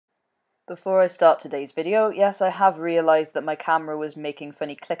Before I start today's video, yes, I have realised that my camera was making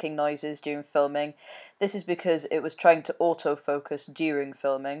funny clicking noises during filming. This is because it was trying to autofocus during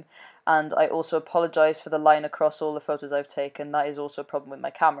filming, and I also apologise for the line across all the photos I've taken. That is also a problem with my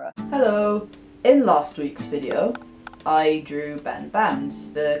camera. Hello! In last week's video, I drew Ben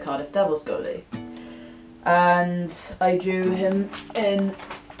Bounds, the Cardiff Devils goalie. And I drew him in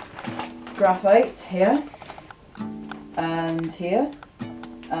graphite here, and here,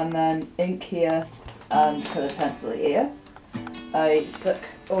 and then ink here and coloured pencil here. I stuck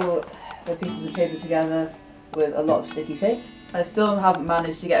all the pieces of paper together with a lot of sticky tape. I still haven't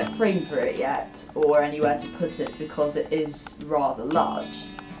managed to get a frame for it yet, or anywhere to put it because it is rather large.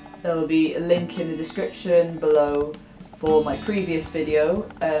 There will be a link in the description below for my previous video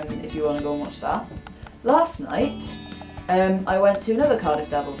if you want to go and watch that. Last night I went to another Cardiff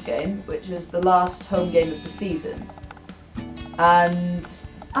Devils game, which was the last home game of the season. And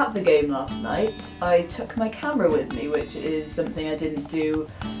at the game last night, I took my camera with me, which is something I didn't do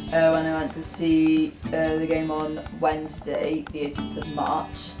when I went to see the game on Wednesday, the 18th of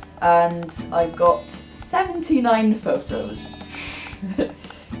March, and I got 79 photos.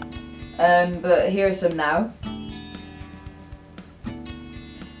 But here are some now.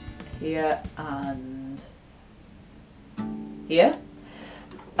 Here and here.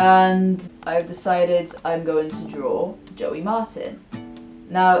 And I've decided I'm going to draw Joey Martin.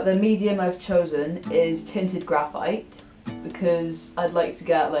 Now, the medium I've chosen is tinted graphite because I'd like to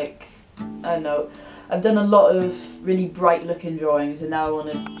get, like, I don't know, I've done a lot of really bright looking drawings and now I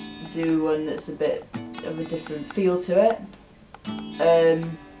want to do one that's a bit of a different feel to it.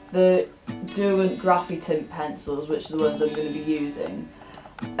 The Derwent graphite pencils, which are the ones I'm going to be using,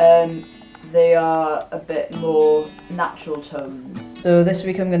 they are a bit more natural tones. So this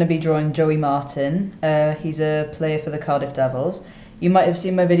week I'm going to be drawing Joey Martin. He's a player for the Cardiff Devils. You might have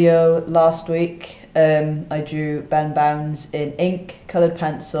seen my video last week. I drew Ben Bounds in ink, coloured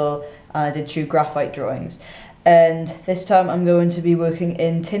pencil, and I did 2 graphite drawings. And this time I'm going to be working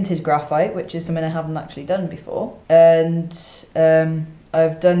in tinted graphite, which is something I haven't actually done before. And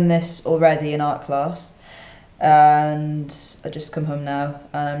I've done this already in art class. And I just come home now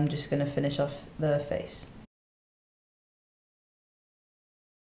and I'm just going to finish off the face.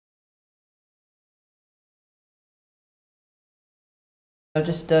 I've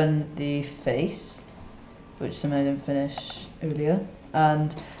just done the face, which is something I didn't finish earlier,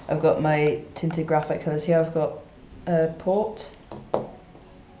 and I've got my tinted graphite colours here. I've got Port,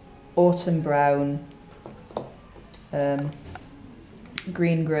 Autumn Brown,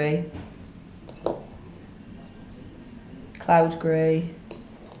 Green Grey, Cloud Grey,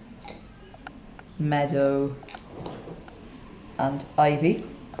 Meadow, and Ivy.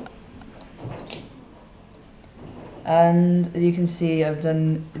 And you can see I've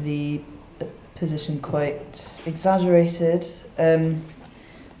done the position quite exaggerated.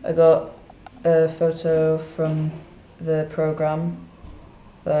 I got a photo from the programme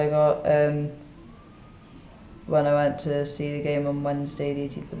that I got when I went to see the game on Wednesday, the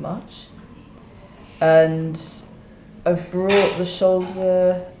 18th of March. And I've brought the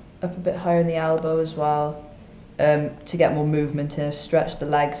shoulder up a bit higher in the elbow as well to get more movement in. I've stretched the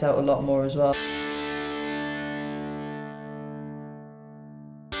legs out a lot more as well.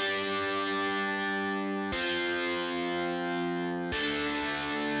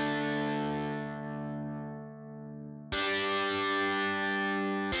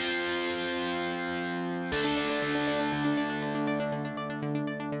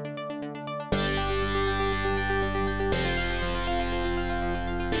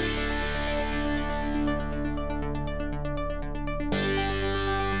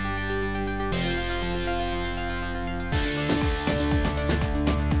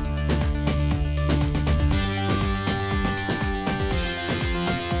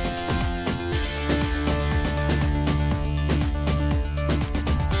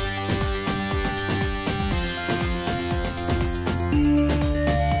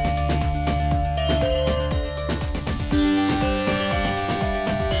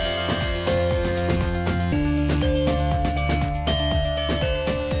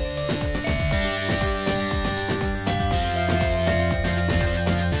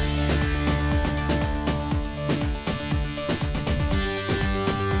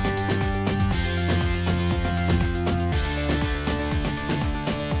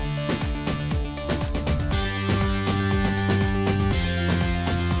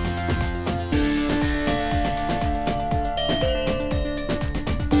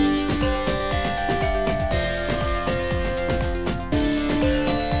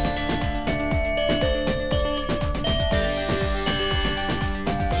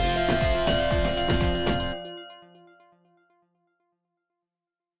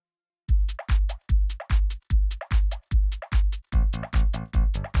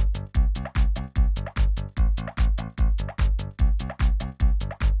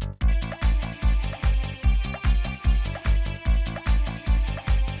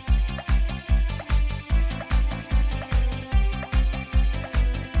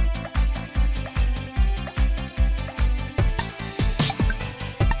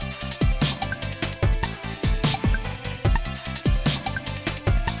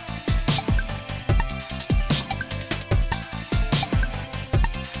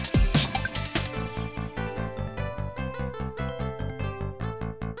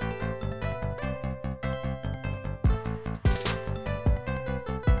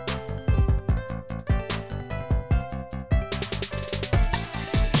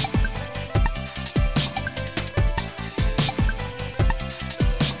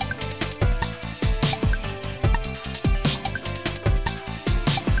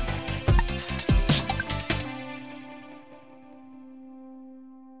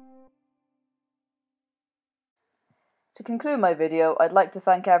 To conclude my video, I'd like to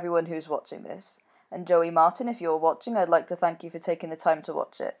thank everyone who's watching this, and Joey Martin, if you're watching, I'd like to thank you for taking the time to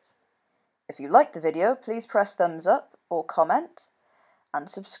watch it. If you liked the video, please press thumbs up or comment and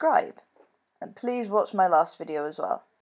subscribe, and please watch my last video as well.